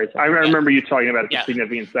a great song. I remember you talking about the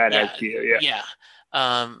significance that has to you. Yeah.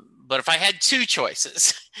 But if I had two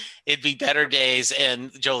choices, it'd be Better Days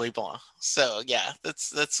and Jolie Blanc. So yeah,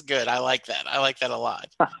 that's good. I like that. I like that a lot.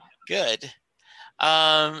 Good.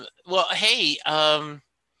 Well, hey,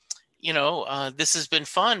 this has been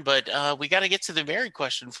fun, but we got to get to the married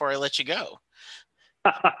question before I let you go.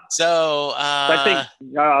 So I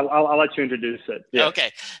think I'll let you introduce it. Yeah.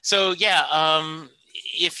 Okay. So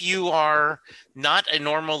if you are not a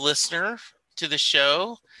normal listener to the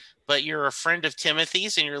show, but you're a friend of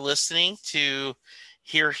Timothy's and you're listening to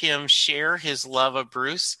hear him share his love of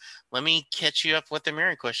Bruce, let me catch you up what the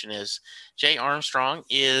married question is. Jay Armstrong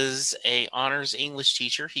is a honors English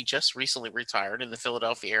teacher. He just recently retired in the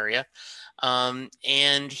Philadelphia area.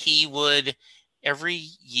 And he would, every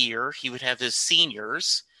year, he would have his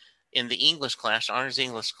seniors in the English class, honors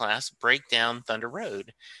English class, break down Thunder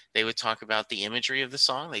Road. They would talk about the imagery of the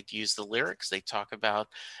song. They'd use the lyrics. They'd talk about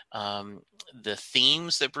the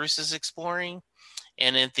themes that Bruce is exploring.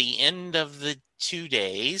 And at the end of the 2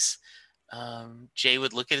 days, Jay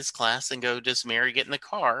would look at his class and go, does Mary get in the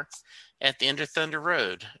car at the end of Thunder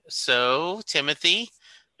Road? So, Timothy,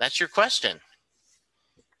 that's your question.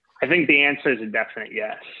 I think the answer is a definite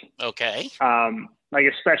yes. Okay.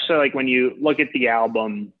 Especially like when you look at the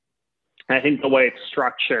album, and I think the way it's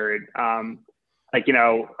structured, I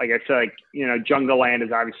feel like, Jungle Land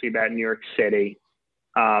is obviously about New York City.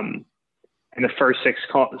 And the first 6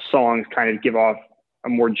 songs kind of give off a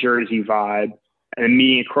more Jersey vibe, and then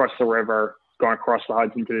meeting across the river, going across the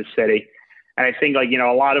Hudson to the city. And I think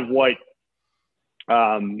a lot of what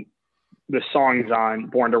the songs on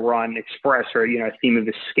Born to Run express are, a theme of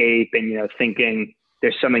escape and, thinking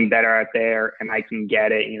there's something better out there and I can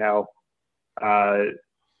get it,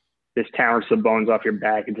 this town rips the bones off your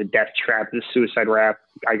back. It's a death trap. This suicide rap.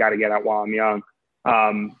 I got to get out while I'm young.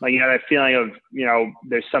 That feeling of,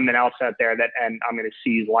 there's something else out there and I'm going to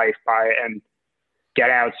seize life by it and get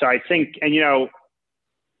out. So I think, and,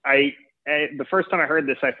 the first time I heard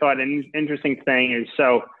this, I thought an interesting thing is,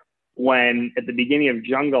 so when at the beginning of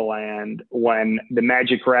Jungle Land, when the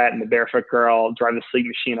Magic Rat and the Barefoot Girl drive the sleep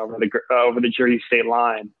machine over the Jersey state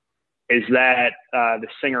line, is that the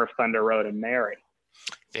singer of Thunder Road and Mary?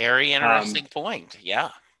 Very interesting point.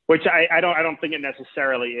 Yeah. Which I don't think it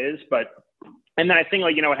necessarily is, but, and then I think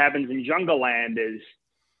what happens in Jungle Land is,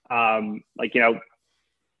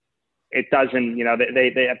 it doesn't,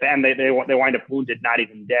 they at the end, they wind up wounded, not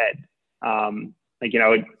even dead.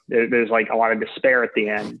 There's a lot of despair at the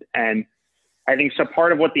end. And I think so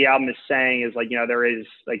part of what the album is saying is there is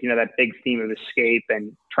that big theme of escape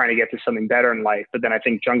and trying to get to something better in life. But then I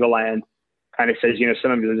think Jungle Land kind of says,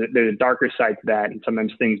 sometimes there's a darker side to that. And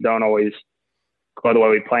sometimes things don't always go the way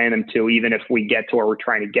we plan them to, even if we get to where we're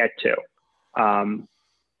trying to get to.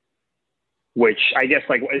 Which I guess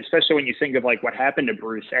especially when you think of what happened to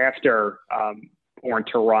Bruce after Born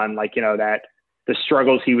to Run, that the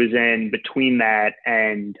struggles he was in between that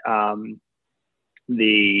and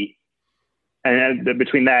between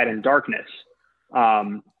that and Darkness.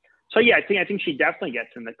 So yeah, I think she definitely gets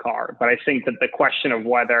in the car, but I think that the question of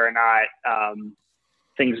whether or not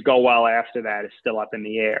things go well after that is still up in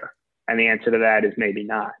the air, and the answer to that is maybe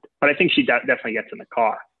not. But I think she definitely gets in the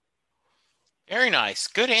car. Very nice.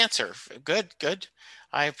 Good answer. Good.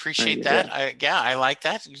 I appreciate that. I like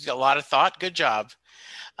that. You've got a lot of thought. Good job.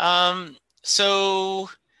 So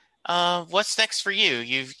what's next for you?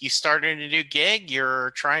 You started a new gig.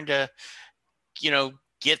 You're trying to,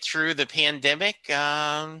 get through the pandemic.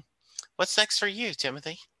 What's next for you,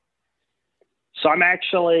 Timothy? So I'm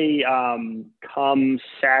actually, come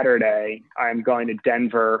Saturday, I'm going to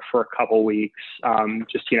Denver for a couple weeks,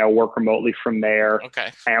 just, work remotely from there. Okay.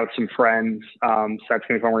 Hang out with some friends. So that's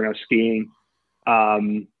going to be fun. We're going to go skiing.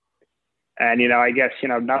 And, I guess,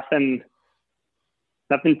 nothing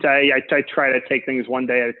to, I try to take things one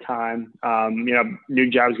day at a time. New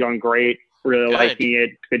job's going great. Really liking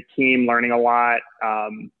it. Good team, learning a lot.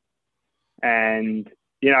 And,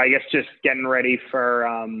 I guess just getting ready for,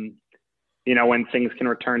 when things can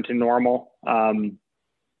return to normal.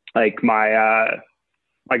 My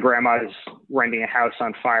grandma's renting a house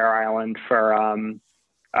on Fire Island for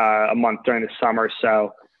a month during the summer.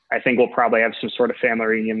 So I think we'll probably have some sort of family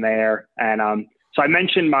reunion there. And so I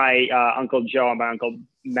mentioned my Uncle Joe and my Uncle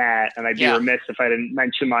Matt, and I'd be remiss if I didn't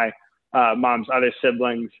mention my mom's other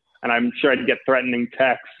siblings, and I'm sure I'd get threatening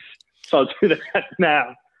texts. So I'll do that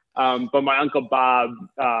now. But my Uncle Bob,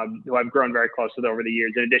 who I've grown very close with over the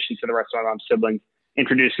years, in addition to the rest of my mom's siblings,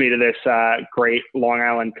 introduced me to this great Long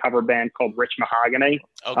Island cover band called Rich Mahogany.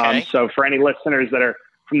 Okay. So for any listeners that are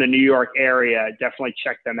from the New York area, definitely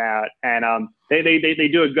check them out. And they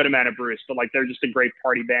do a good amount of Bruce, but like they're just a great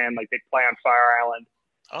party band. Like they play on Fire Island,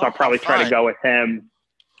 so I'll probably try to go with him.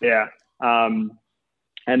 Yeah.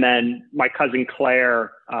 And then my cousin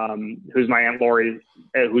Claire, who's my Aunt Lori,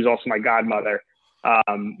 who's also my godmother.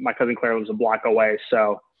 My cousin Claire lives a block away,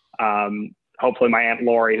 so hopefully my Aunt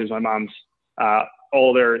Lori, who's my mom's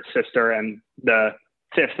older sister and the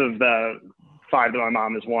fifth of the five that my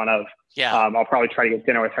mom is one of. Yeah. I'll probably try to get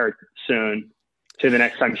dinner with her soon, to the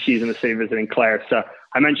next time she's in the city visiting Claire. So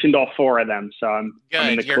I mentioned all four of them, so I'm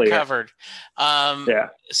in the You're clear. covered. Yeah.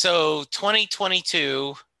 So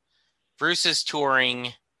 2022, Bruce is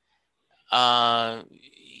touring.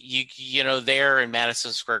 You know, there in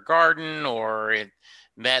Madison Square Garden or at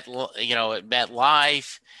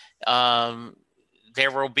MetLife,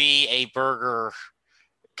 there will be a burger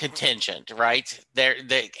contingent, right?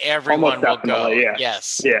 Everyone will go. Yeah.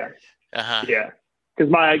 Yes. Yeah. Uh-huh. Yeah.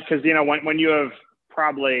 Because when you have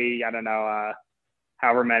probably, I don't know,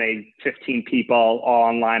 however many 15 people all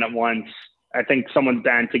online at once, I think someone's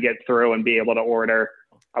bound to get through and be able to order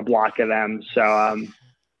a block of them. So,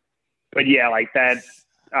 but yeah, like that,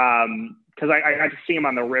 because I got to see him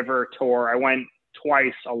on the River tour. I went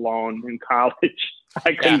twice alone in college.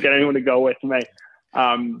 I couldn't get anyone to go with me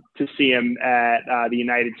to see him at the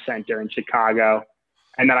United Center in Chicago.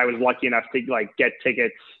 And then I was lucky enough to like get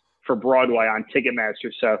tickets for Broadway on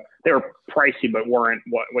Ticketmaster. So they were pricey, but weren't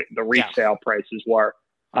what the resale prices were.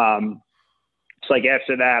 So like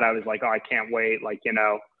after that, I was like, oh, I can't wait. Like, you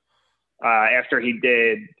know, after he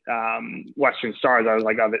did Western Stars, I was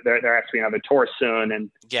like, oh, there has to be another tour soon.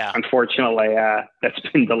 And unfortunately, that's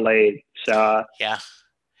been delayed. So,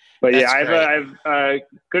 but that's I have a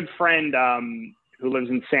good friend who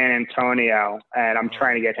lives in San Antonio, and I'm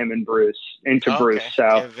trying to get him and Bruce into Bruce.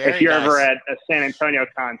 So if you're ever at a San Antonio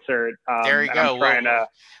concert, there you go.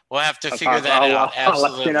 We'll have to figure that out. I'll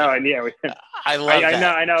let you know. And I love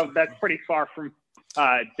that. I know that's pretty far from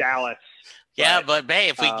Dallas. Yeah, but hey,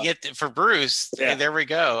 if we can get for Bruce, there we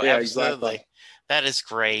go. Yeah, absolutely. Exactly. That is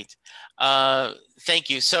great.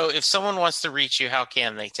 Thank you. So if someone wants to reach you, how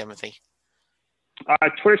can they, Timothy?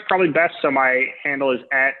 Twitter's probably best. So my handle is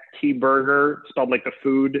 @tburger, spelled like the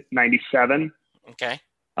food, 97. Okay.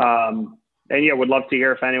 And would love to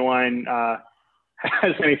hear if anyone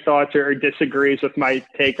has any thoughts or disagrees with my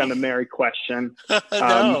take on the Mary question.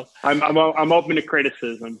 No. I'm open to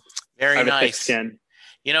criticism. Very nice.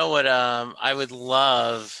 You know what? I would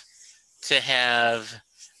love to have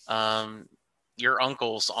your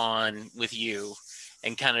uncles on with you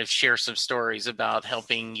and kind of share some stories about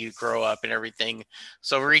helping you grow up and everything.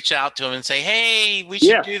 So reach out to them and say, hey, we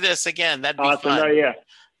should do this again. That'd be fun.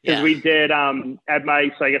 Because we did at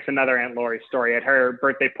so I guess another Aunt Lori story. At her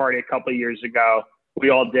birthday party a couple of years ago, we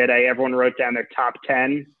all did everyone wrote down their top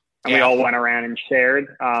 10 and we all went around and shared.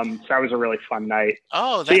 So that was a really fun night.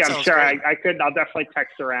 Oh, that sounds I'm sure great. I'll definitely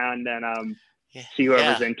text around and see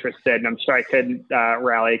whoever's interested. And I'm sure I could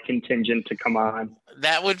rally a contingent to come on.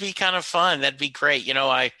 That would be kind of fun. That'd be great. You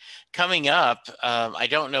know, coming up, I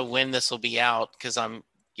don't know when this will be out because I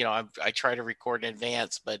try to record in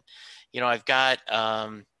advance, but I've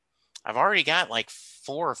already got like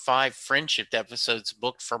 4 or 5 friendship episodes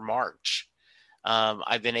booked for March.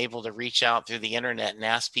 I've been able to reach out through the internet and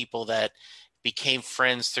ask people that became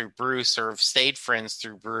friends through Bruce or have stayed friends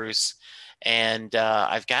through Bruce. And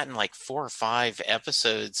I've gotten like 4 or 5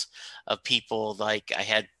 episodes of people. Like I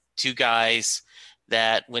had 2 guys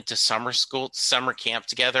that went to summer camp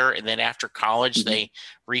together. And then after college, they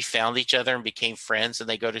refound each other and became friends, and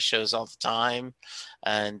they go to shows all the time.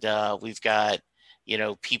 And we've got,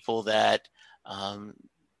 people that,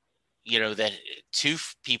 that 2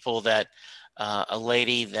 people that, a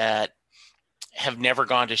lady that have never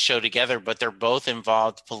gone to show together, but they're both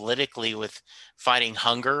involved politically with fighting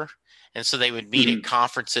hunger. And so they would meet at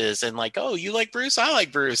conferences and like, oh, you like Bruce? I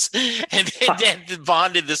like Bruce. And then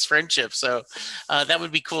bonded this friendship. So that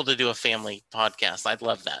would be cool to do a family podcast. I'd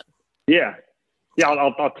love that. Yeah. Yeah,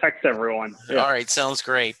 I'll text everyone. Yeah. All right, sounds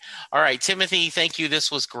great. All right, Timothy, thank you.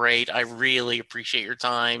 This was great. I really appreciate your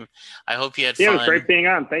time. I hope you had fun. Yeah, it was great being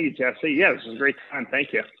on. Thank you, Jesse. Yeah, this was a great time.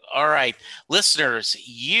 Thank you. All right, listeners,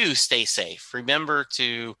 you stay safe. Remember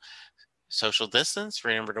to social distance.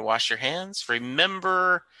 Remember to wash your hands.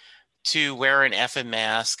 Remember to wear an effing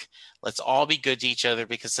mask. Let's all be good to each other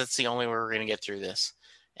because that's the only way we're going to get through this.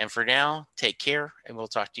 And for now, take care, and we'll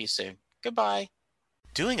talk to you soon. Goodbye.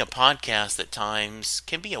 Doing a podcast at times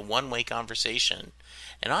can be a one-way conversation,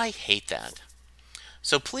 and I hate that.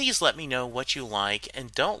 So please let me know what you like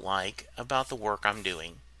and don't like about the work I'm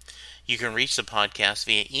doing. You can reach the podcast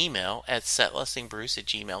via email at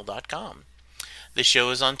setlistingbruce@gmail.com. The show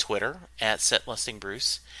is on Twitter at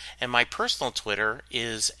SetListingBruce, and my personal Twitter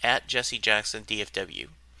is at JesseJacksonDFW.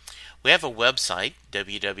 We have a website,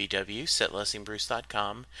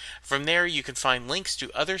 www.setlistingbruce.com. From there, you can find links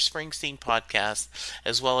to other Springsteen podcasts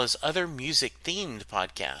as well as other music-themed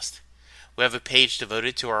podcasts. We have a page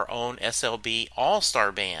devoted to our own SLB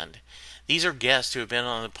All-Star Band. These are guests who have been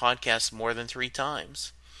on the podcast more than 3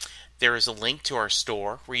 times. There is a link to our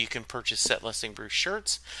store where you can purchase Set Listing Bruce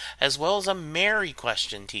shirts as well as a Mary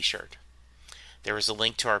Question t-shirt. There is a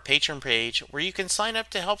link to our Patreon page where you can sign up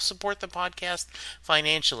to help support the podcast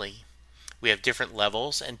financially. We have different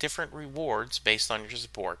levels and different rewards based on your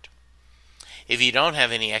support. If you don't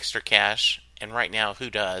have any extra cash, and right now who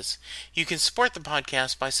does, you can support the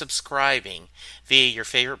podcast by subscribing via your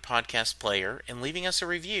favorite podcast player and leaving us a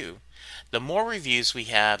review. The more reviews we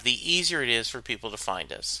have, the easier it is for people to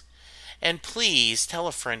find us. And please tell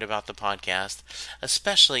a friend about the podcast,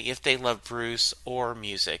 especially if they love Bruce or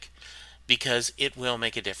music, because it will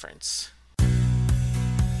make a difference.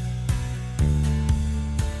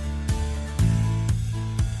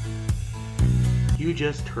 You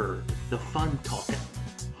just heard the fun-talking,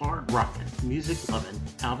 hard-rocking, music-loving,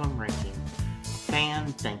 album-ranking,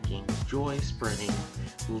 fan-thinking, joy-spreading,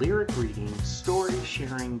 lyric-reading,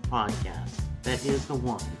 story-sharing podcast that is the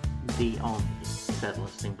one, the only, Set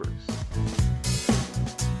Listing Bruce.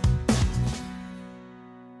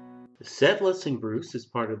 Set Listing Bruce is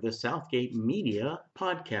part of the Southgate Media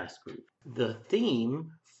podcast group. The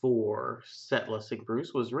theme for Set Listing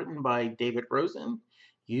Bruce was written by David Rosen,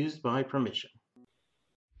 used by permission.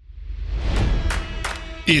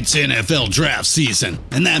 It's NFL draft season,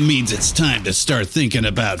 and that means it's time to start thinking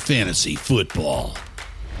about fantasy football.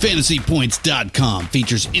 FantasyPoints.com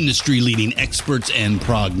features industry-leading experts and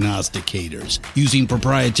prognosticators using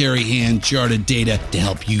proprietary hand-charted data to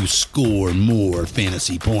help you score more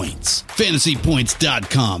fantasy points.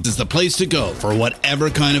 FantasyPoints.com is the place to go for whatever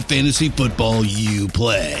kind of fantasy football you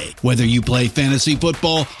play. Whether you play fantasy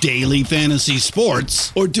football, daily fantasy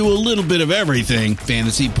sports, or do a little bit of everything,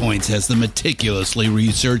 Fantasy Points has the meticulously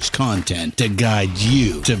researched content to guide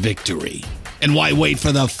you to victory. And why wait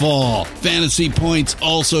for the fall? Fantasy Points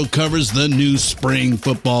also covers the new spring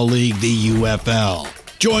football league, the UFL.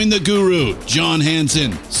 Join the guru, John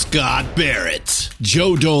Hansen, Scott Barrett,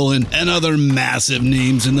 Joe Dolan, and other massive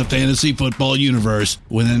names in the fantasy football universe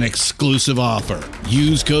with an exclusive offer.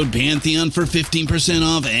 Use code Pantheon for 15%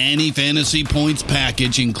 off any Fantasy Points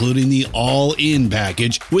package, including the all-in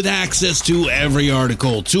package, with access to every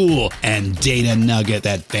article, tool, and data nugget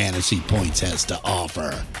that Fantasy Points has to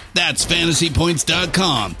offer. That's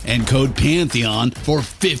FantasyPoints.com and code Pantheon for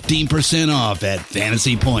 15% off at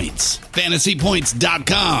Fantasy Points.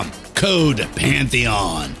 FantasyPoints.com, code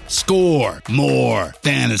Pantheon. Score more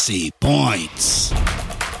fantasy points.